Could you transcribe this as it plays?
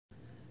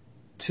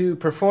To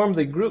perform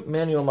the group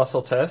manual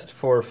muscle test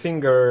for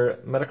finger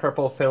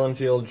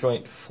metacarpophalangeal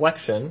joint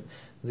flexion,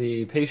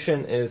 the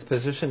patient is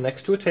positioned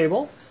next to a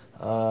table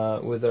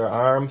with their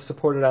arm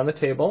supported on the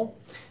table,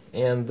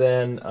 and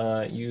then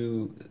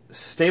you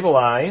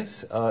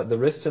stabilize the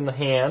wrist and the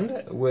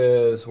hand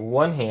with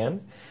one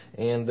hand,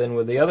 and then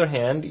with the other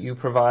hand you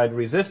provide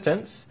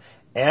resistance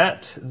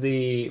at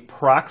the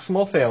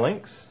proximal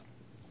phalanx,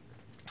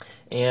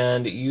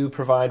 and you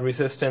provide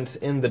resistance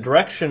in the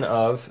direction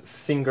of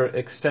finger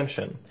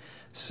extension.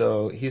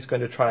 So he's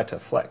going to try to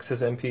flex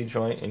his MP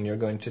joint, and you're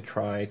going to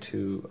try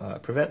to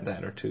prevent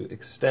that or to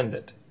extend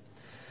it.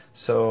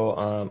 So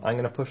I'm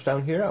going to push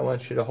down here. I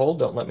want you to hold.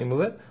 Don't let me move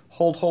it.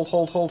 Hold, hold,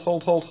 hold, hold,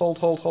 hold, hold, hold,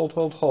 hold, hold,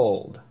 hold,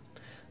 hold.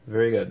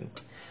 Very good.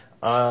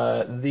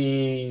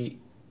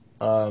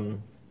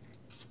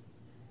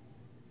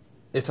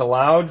 It's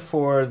allowed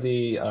for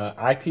the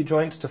IP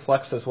joints to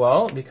flex as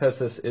well because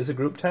this is a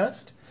group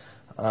test.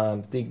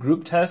 The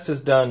group test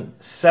is done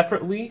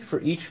separately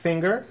for each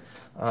finger.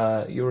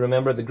 You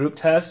remember the group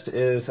test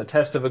is a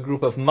test of a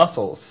group of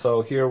muscles.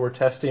 So here we're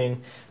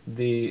testing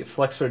the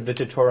flexor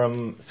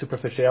digitorum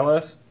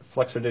superficialis,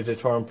 flexor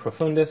digitorum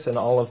profundus, and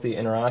all of the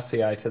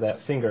interossei to that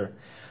finger.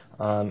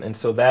 And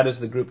so that is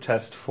the group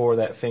test for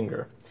that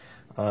finger.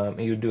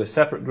 You do a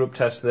separate group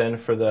test then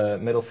for the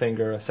middle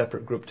finger, a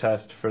separate group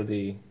test for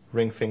the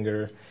ring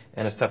finger,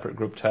 and a separate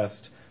group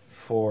test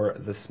for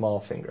the small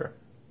finger.